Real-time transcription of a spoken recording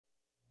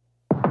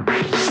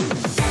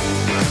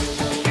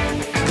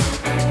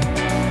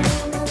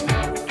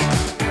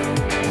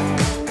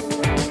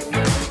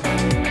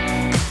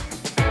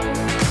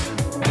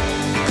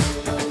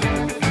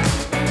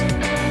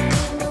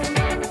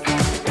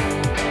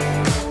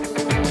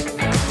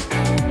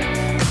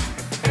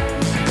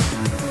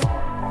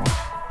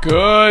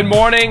Good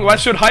morning,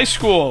 Westwood High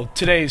School.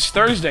 Today is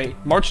Thursday,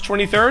 March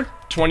 23rd,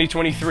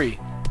 2023.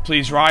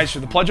 Please rise for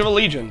the Pledge of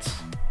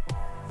Allegiance.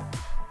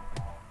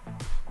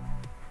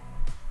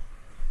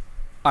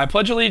 I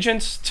pledge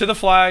allegiance to the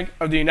flag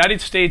of the United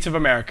States of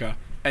America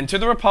and to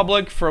the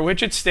republic for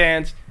which it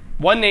stands,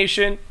 one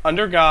nation,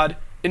 under God,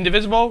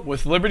 indivisible,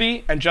 with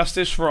liberty and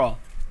justice for all.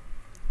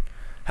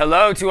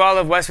 Hello to all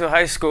of Westwood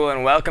High School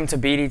and welcome to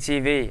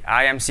BDTV.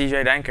 I am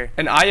CJ Denker.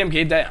 And I am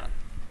Gabe Dayan.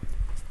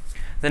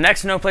 The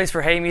next No Place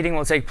for Hate meeting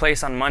will take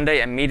place on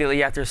Monday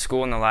immediately after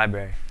school in the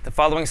library. The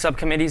following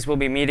subcommittees will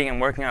be meeting and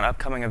working on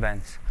upcoming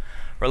events: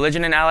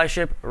 Religion and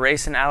Allyship,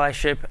 Race and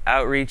Allyship,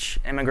 Outreach,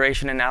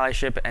 Immigration and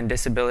Allyship, and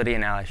Disability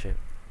and Allyship.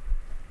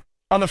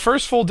 On the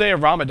first full day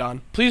of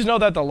Ramadan, please know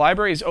that the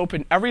library is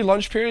open every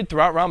lunch period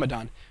throughout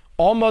Ramadan.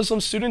 All Muslim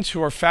students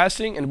who are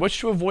fasting and wish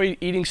to avoid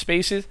eating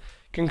spaces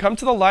can come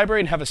to the library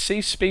and have a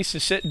safe space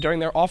to sit during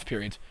their off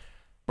periods.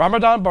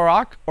 Ramadan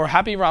Barak, or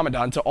Happy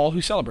Ramadan to all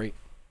who celebrate.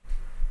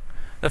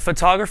 The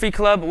Photography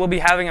Club will be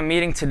having a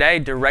meeting today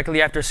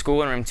directly after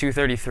school in room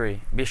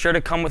 233. Be sure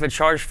to come with a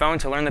charged phone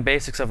to learn the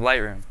basics of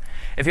Lightroom.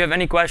 If you have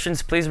any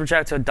questions, please reach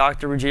out to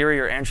Dr. Ruggieri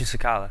or Andrew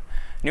Sakala.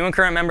 New and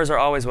current members are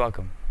always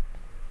welcome.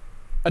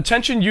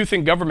 Attention youth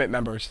and government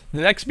members.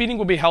 The next meeting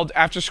will be held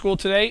after school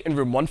today in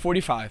room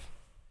 145.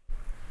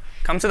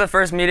 Come to the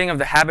first meeting of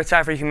the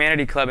Habitat for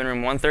Humanity Club in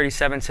room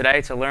 137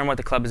 today to learn what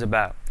the club is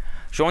about.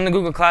 Join the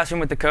Google Classroom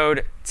with the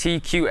code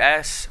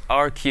TQSRQES.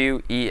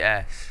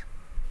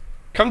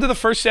 Come to the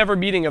first ever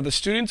meeting of the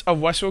Students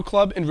of Westwood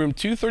Club in room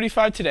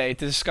 235 today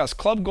to discuss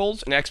club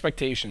goals and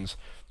expectations.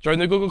 Join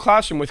the Google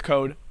Classroom with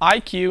code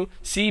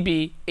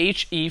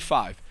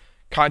IQCBHE5.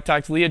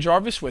 Contact Leah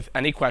Jarvis with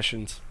any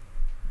questions.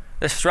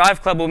 The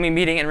Strive Club will be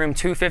meeting in room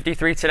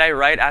 253 today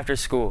right after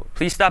school.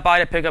 Please stop by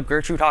to pick up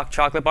Gertrude Hawk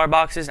chocolate bar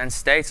boxes and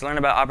stay to learn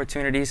about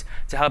opportunities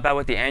to help out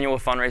with the annual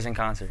fundraising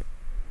concert.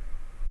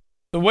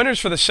 The winners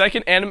for the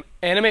second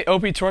Anime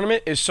OP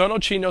tournament is Sono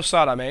Chino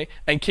Sarame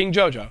and King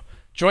Jojo.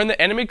 Join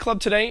the Anime Club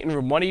today in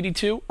room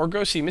 182 or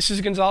go see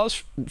Mrs.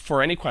 Gonzalez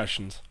for any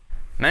questions.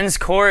 Men's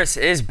Chorus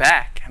is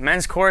back.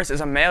 Men's Chorus is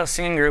a male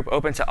singing group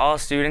open to all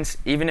students,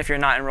 even if you're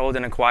not enrolled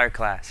in a choir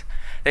class.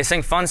 They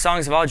sing fun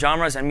songs of all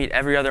genres and meet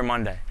every other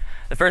Monday.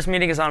 The first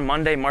meeting is on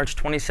Monday, March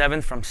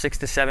 27th from 6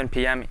 to 7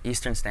 p.m.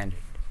 Eastern Standard.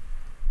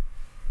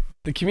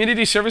 The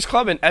Community Service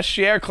Club and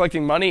SGA are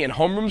collecting money in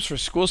homerooms for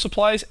school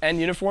supplies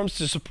and uniforms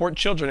to support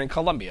children in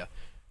Columbia.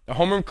 The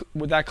homeroom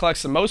that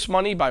collects the most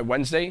money by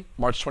Wednesday,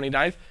 March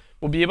 29th,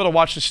 will be able to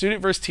watch the student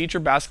versus teacher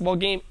basketball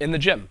game in the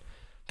gym.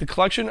 The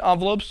collection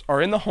envelopes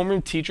are in the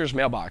homeroom teachers'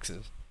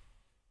 mailboxes.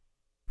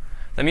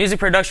 The Music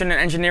Production and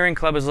Engineering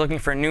Club is looking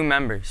for new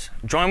members.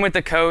 Join with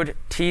the code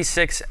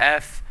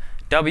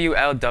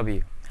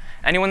T6FWLW.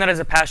 Anyone that has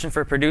a passion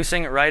for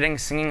producing, writing,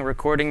 singing,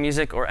 recording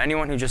music, or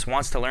anyone who just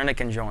wants to learn it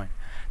can join.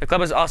 The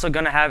club is also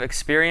going to have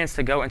experience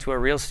to go into a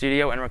real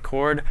studio and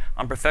record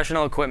on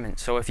professional equipment,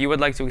 so if you would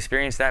like to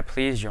experience that,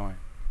 please join.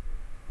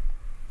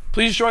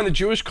 Please join the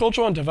Jewish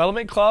Cultural and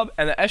Development Club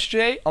and the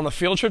SJA on the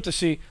field trip to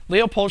see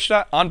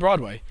Leopoldstadt on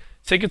Broadway.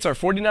 Tickets are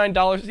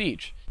 $49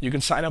 each. You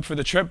can sign up for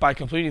the trip by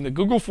completing the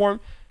Google form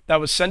that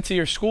was sent to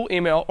your school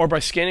email or by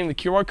scanning the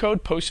QR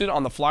code posted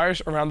on the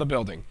flyers around the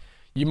building.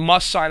 You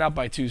must sign up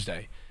by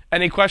Tuesday.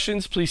 Any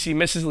questions, please see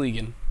Mrs.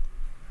 Legan.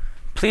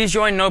 Please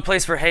join No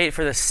Place for Hate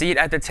for the Seat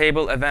at the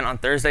Table event on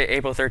Thursday,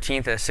 April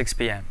 13th at 6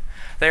 p.m.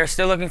 They are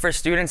still looking for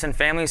students and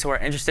families who are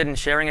interested in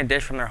sharing a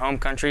dish from their home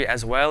country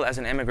as well as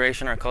an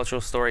immigration or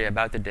cultural story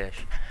about the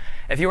dish.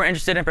 If you are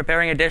interested in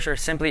preparing a dish or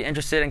simply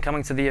interested in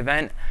coming to the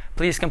event,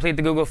 please complete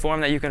the Google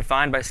form that you can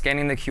find by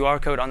scanning the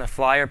QR code on the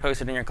flyer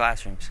posted in your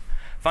classrooms.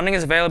 Funding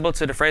is available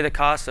to defray the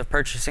cost of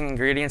purchasing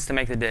ingredients to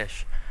make the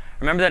dish.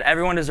 Remember that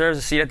everyone deserves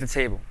a seat at the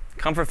table.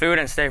 Come for food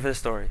and stay for the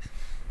stories.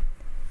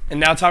 And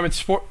now it's time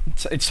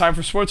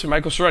for sports with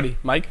Michael Soroti.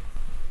 Mike?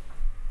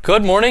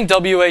 Good morning,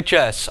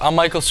 WHS. I'm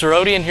Michael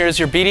Soroti, and here's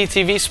your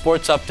BDTV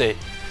Sports Update.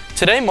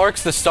 Today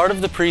marks the start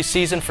of the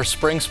preseason for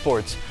spring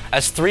sports,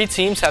 as 3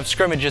 teams have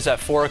scrimmages at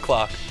 4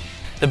 o'clock.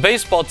 The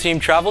baseball team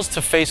travels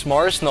to face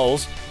Morris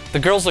Knowles, the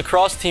girls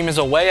lacrosse team is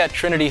away at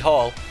Trinity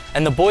Hall,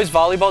 and the boys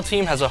volleyball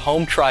team has a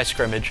home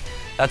tri-scrimmage.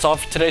 That's all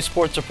for today's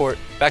sports report.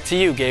 Back to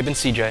you, Gabe and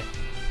CJ.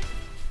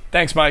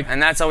 Thanks, Mike. And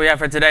that's all we have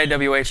for today,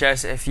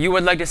 WHS. If you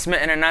would like to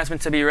submit an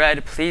announcement to be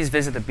read, please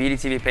visit the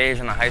BDTV page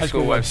on the high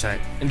school website.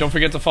 And don't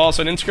forget to follow us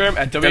on Instagram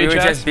at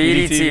WHS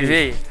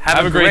BDTV.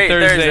 Have a great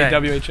Thursday,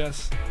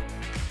 WHS.